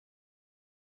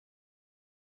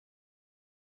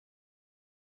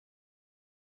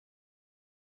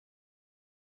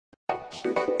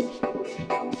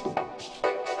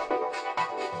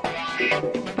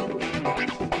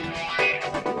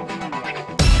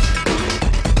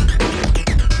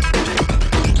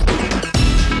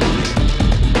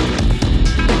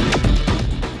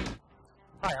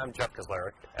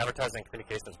Advertising and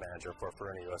Communications Manager for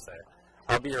Furuno USA.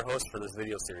 I'll be your host for this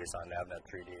video series on Navnet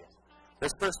 3D.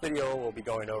 This first video will be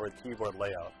going over the keyboard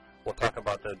layout. We'll talk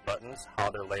about the buttons, how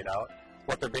they're laid out,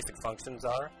 what their basic functions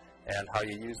are, and how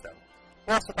you use them.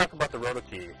 We'll also talk about the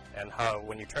RotoKey and how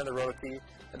when you turn the RotoKey,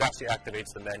 it actually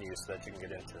activates the menu so that you can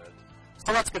get into it.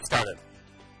 So let's get started.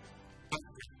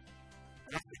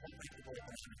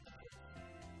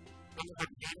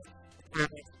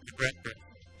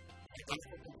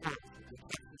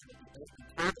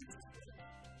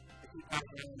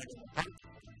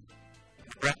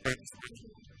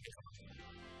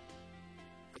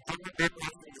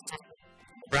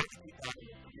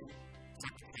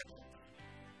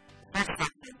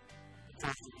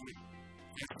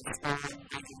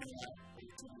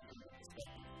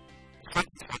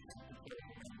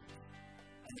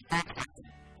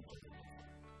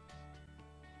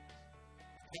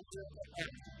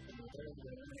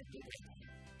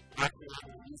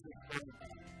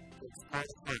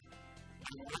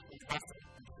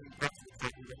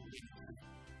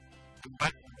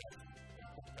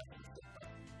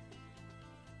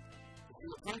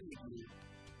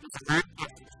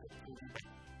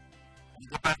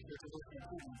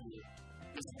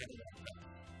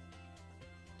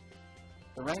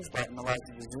 The range button allows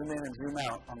you to zoom in and zoom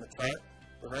out on the chart,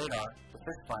 the radar, the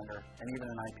fish finder, and even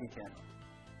an IP camera.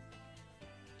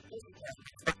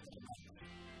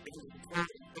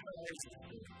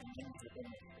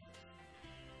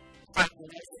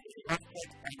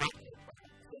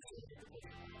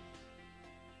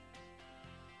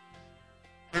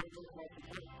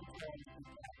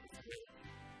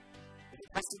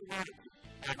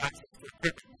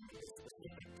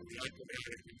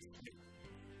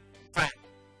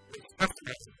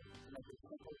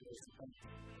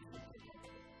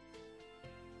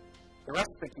 The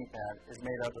rest of the keypad is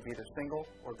made up of either single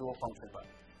or dual function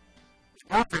buttons.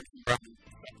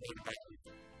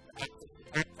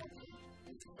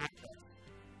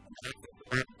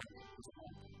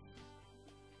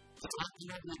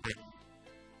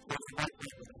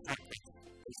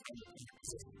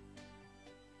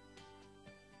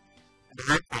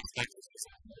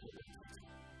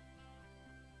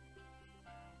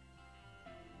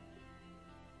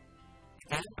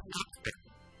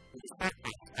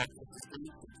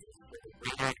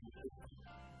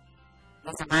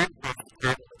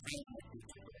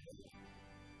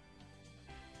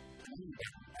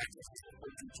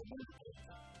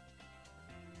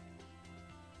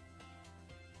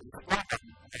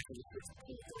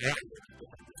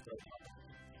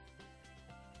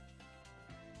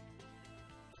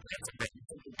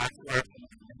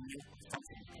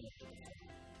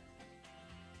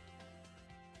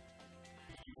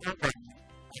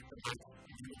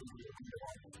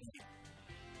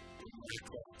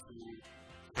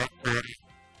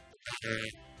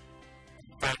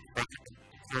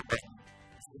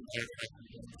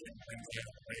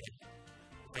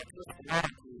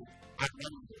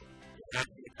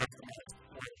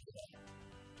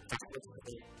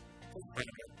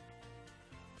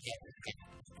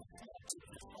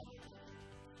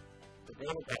 The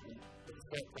middle button is the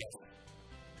same place.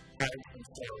 Carries and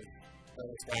stores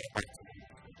those data points.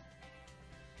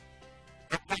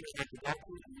 That page has the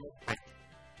directory in your point.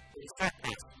 It is that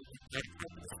place you can get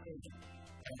from the screen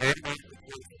and then make the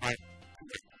page by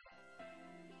commit.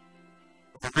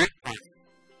 With a great place,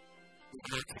 you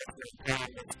can access your entire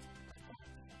list.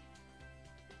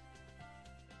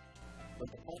 With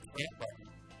the point right button,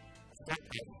 start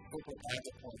page quickly adds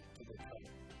a point to the chart.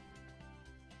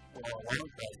 For a long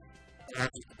place,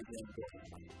 allows you to begin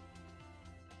building.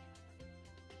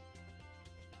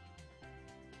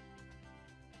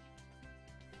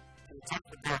 To the top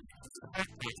of the board is a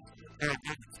point place for the pair of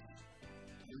buttons.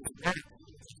 Use the very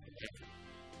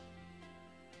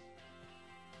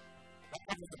that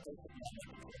covers the basic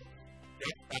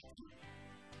method.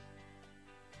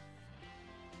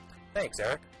 Thanks,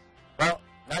 Eric. Well,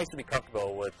 now you should be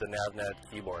comfortable with the Navnet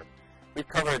keyboard. We've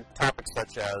covered topics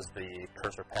such as the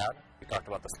cursor pad. We talked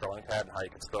about the scrolling pad and how you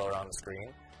can scroll around the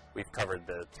screen. We've covered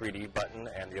the 3D button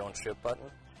and the on shift button.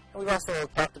 And we've also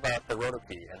talked about the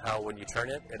RotoKey and how when you turn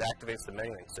it, it activates the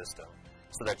menuing system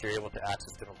so that you're able to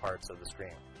access different parts of the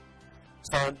screen.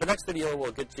 So in the next video,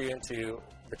 we'll get you into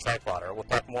the chart plotter. We'll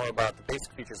talk more about the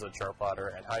basic features of the chart plotter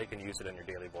and how you can use it in your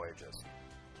daily voyages.